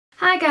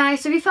Hi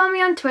guys, so if you follow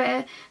me on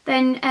Twitter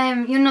then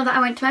you'll know that I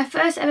went to my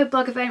first ever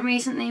blog event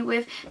recently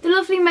with the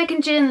lovely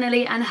Megan and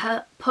Lily, and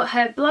put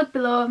her blog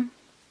below.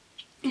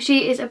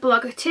 She is a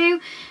blogger too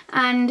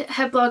and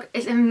her blog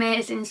is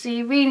amazing, so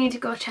you really need to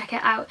go check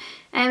it out.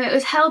 It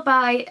was held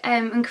by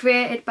and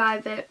created by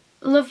the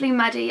lovely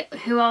Maddie,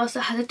 who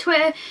also has a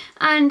Twitter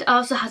and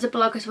also has a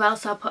blog as well,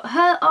 so I'll put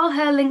all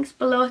her links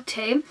below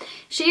too.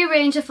 She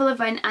arranged a full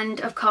event and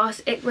of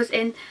course it was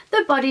in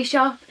the Body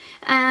Shop.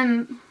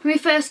 When we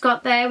first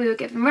got there we were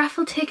given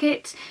raffle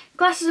tickets,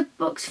 glasses of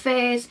books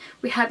fairs,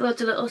 we had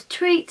loads of little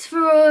treats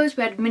for us,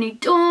 we had mini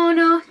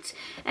donuts,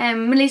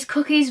 Millie's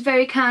Cookies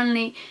very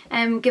kindly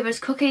give us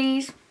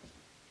cookies,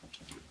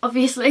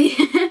 obviously.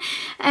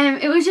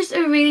 It was just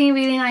a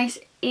really nice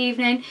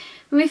evening.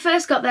 When we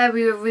first got there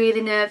we were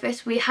really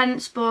nervous. We hadn't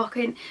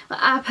spoken, well,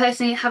 I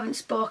personally haven't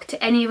spoken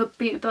to any other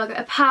beauty blogger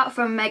apart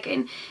from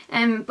Megan,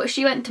 but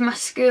she went to my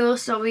school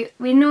so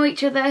we know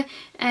each other.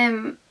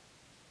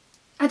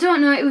 I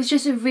don't know, it was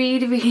just a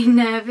really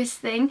nervous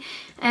thing,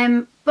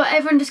 but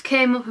everyone just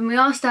came up and we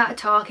all started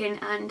talking,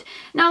 and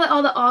now that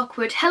all the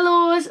awkward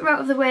hellos are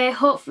out of the way,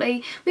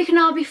 hopefully we can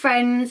all be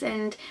friends,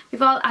 and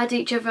we've all added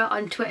each other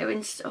on Twitter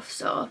and stuff,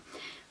 so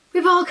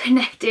we've all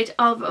connected,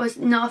 all of us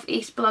North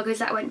East bloggers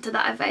that went to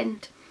that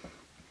event.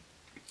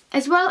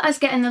 As well as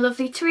getting the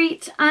lovely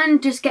treats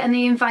and just getting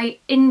the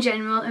invite in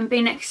general and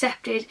being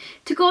accepted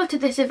to go to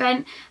this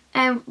event,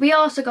 we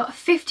also got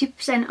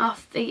 50%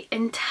 off the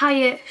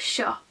entire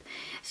shop.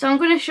 So I'm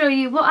going to show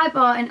you what I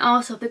bought and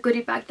also the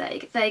goodie bag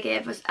that they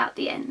gave us at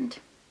the end.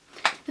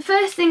 The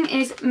first thing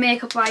is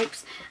makeup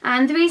wipes,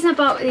 and the reason I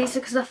bought these is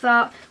because I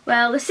thought,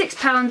 well, the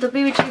 £6 they'll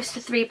be reduced to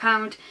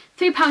 £3.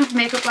 £3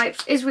 makeup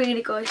wipes is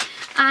really good,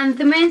 and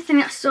the main thing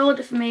that sold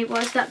it for me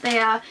was that they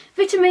are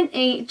vitamin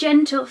E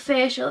gentle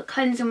facial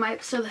cleansing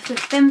wipes, so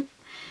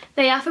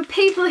they are for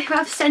people who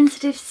have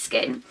sensitive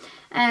skin,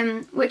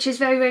 which is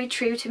very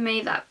true to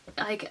me, that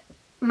like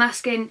my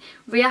skin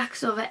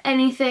reacts over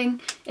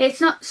anything.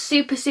 It's not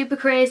super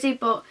crazy,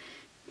 but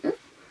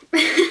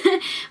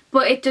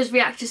but it does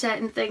react to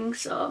certain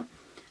things, so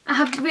I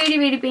have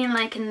really been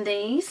liking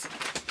these.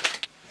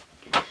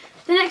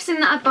 The next thing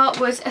that I bought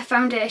was a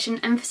foundation,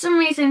 and for some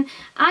reason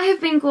I have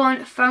been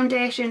going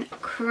foundation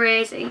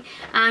crazy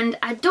and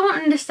I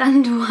don't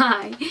understand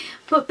why,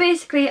 but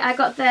basically I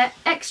got the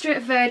extra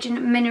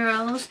virgin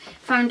minerals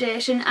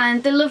foundation,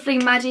 and the lovely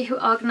Maddie who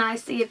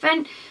organised the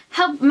event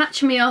helped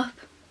match me up,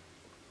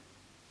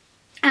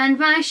 and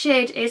my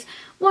shade is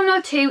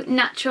 102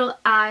 Natural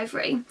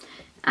Ivory,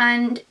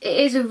 and it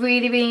is a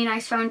really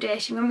nice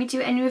foundation. When we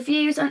do any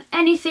reviews on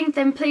anything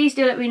then please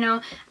do let me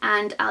know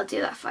and I'll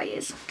do that for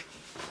you.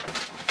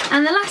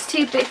 And the last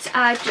two bits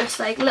are just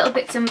like little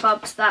bits and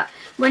bobs that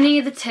were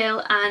near the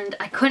till and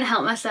I couldn't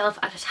help myself,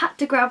 I just had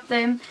to grab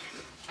them.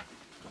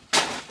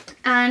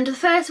 And the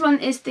first one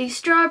is the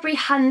strawberry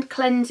hand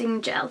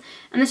cleansing gel,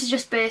 and this is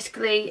just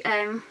basically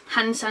hand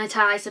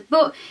sanitizer,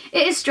 but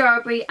it is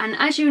strawberry, and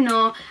as you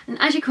know and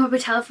as you can probably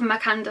tell from my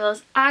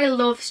candles, I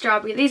love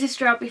strawberry. These are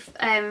strawberry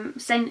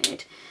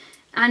scented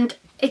and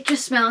it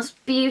just smells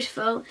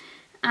beautiful,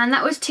 and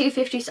that was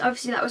 £2.50, so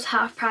obviously that was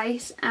half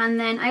price.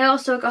 And then I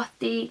also got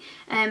the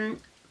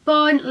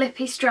Born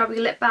Lippy Strawberry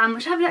Lip Balm,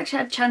 which I haven't actually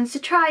had a chance to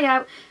try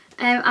out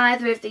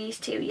either of these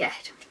two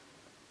yet.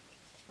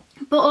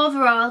 But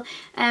overall,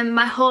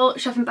 my whole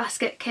shopping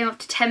basket came up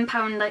to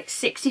 £10, like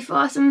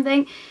 64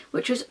 something,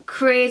 which was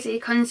crazy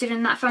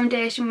considering that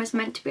foundation was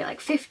meant to be like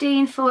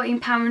 £15,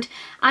 £14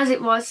 as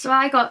it was. So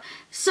I got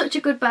such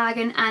a good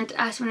bargain, and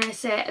I just want to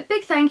say a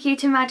big thank you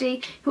to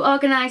Maddie who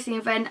organised the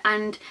event,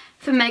 and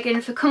for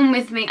Megan for coming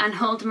with me and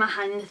holding my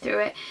hand through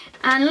it.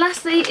 And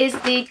lastly is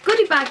the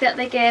goodie bag that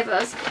they gave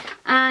us,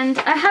 and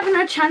I haven't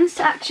had a chance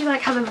to actually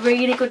like have a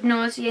really good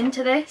nosy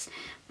into this.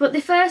 But the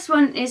first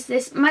one is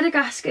this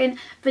Madagascar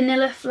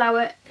Vanilla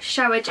Flower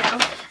Shower Gel,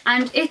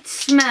 and it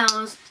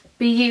smells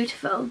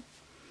beautiful.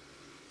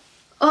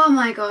 Oh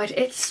my god,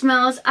 it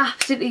smells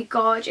absolutely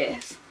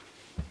gorgeous.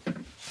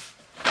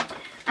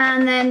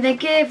 And then they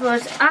gave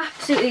us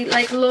absolutely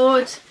like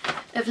loads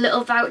of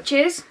little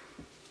vouchers.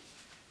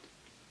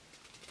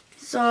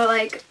 So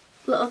like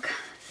little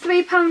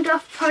 £3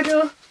 off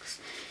products,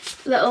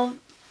 little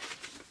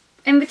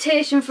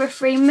invitation for a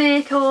free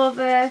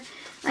makeover,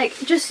 like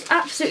just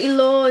absolutely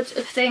loads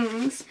of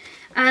things.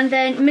 And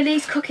then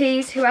Millie's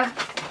Cookies, who I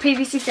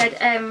previously said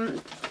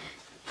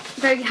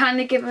very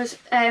kindly give us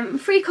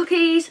free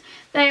cookies.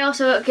 They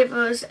also give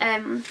us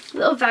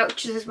little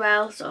vouchers as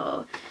well,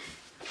 so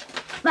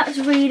that's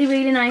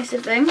really nice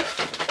of them.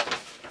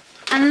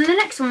 And then the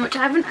next one, which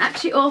I haven't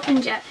actually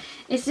opened yet,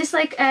 is this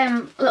like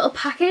little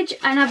package,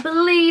 and I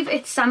believe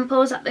it's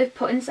samples that they've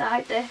put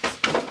inside this.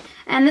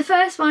 And the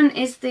first one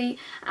is the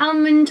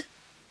almond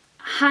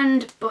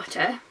hand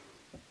butter.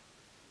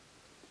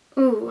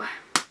 Ooh,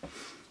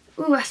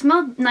 I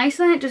smell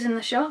nicer than it does in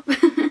the shop.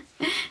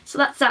 So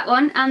that's that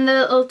one, and the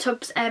little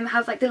tubs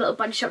have like the little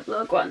Body Shop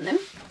logo on them.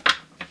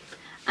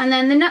 And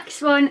then the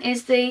next one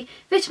is the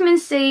Vitamin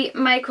C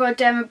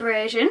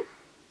Microdermabrasion,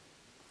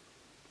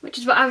 which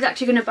is what I was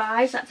actually going to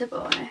buy, so that's a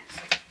bonus.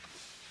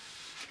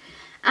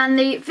 and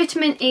the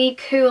Vitamin E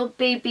Cool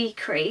BB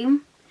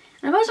Cream.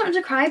 And I've always wanted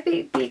to try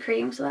BB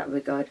Cream, so that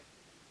would be good.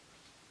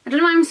 I don't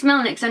know why I'm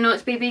smelling it because I know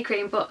it's BB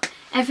Cream, but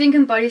everything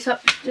in Body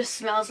Shop just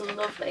smells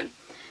lovely.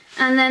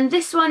 And then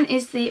this one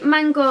is the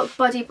Mango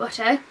Body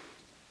Butter.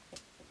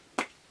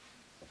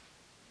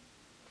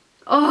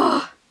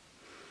 Oh,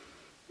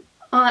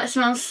 that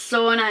smells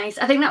so nice.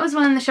 I think that was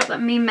one in the shop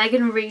that me and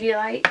Megan really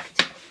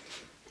liked.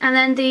 And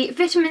then the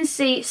Vitamin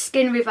C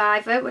Skin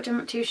Reviver, which I'm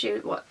not too sure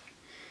what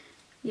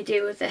you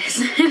do with this,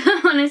 if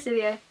I'm honest with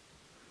you.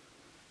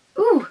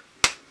 Ooh,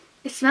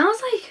 it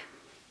smells like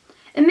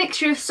a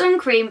mixture of sun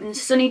cream and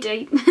Sunny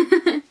D.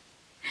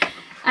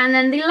 And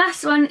then the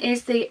last one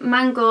is the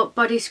Mango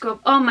Body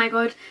Scrub. Oh my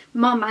god,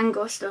 more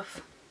mango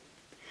stuff.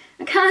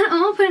 I can't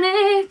open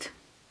it.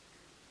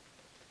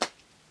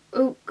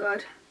 Oh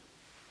god.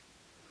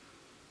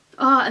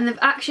 Oh, and they've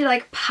actually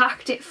like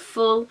packed it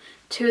full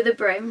to the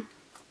brim.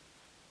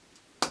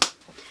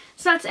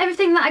 So that's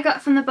everything that I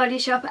got from the Body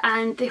Shop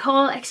and the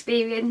whole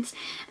experience.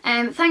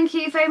 Thank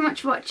you very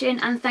much for watching,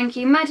 and thank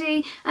you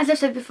Maddie, as I've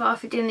said before,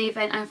 for doing the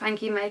event, and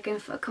thank you Megan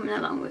for coming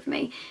along with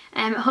me.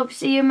 I hope to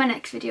see you in my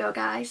next video,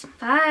 guys.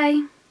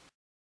 Bye!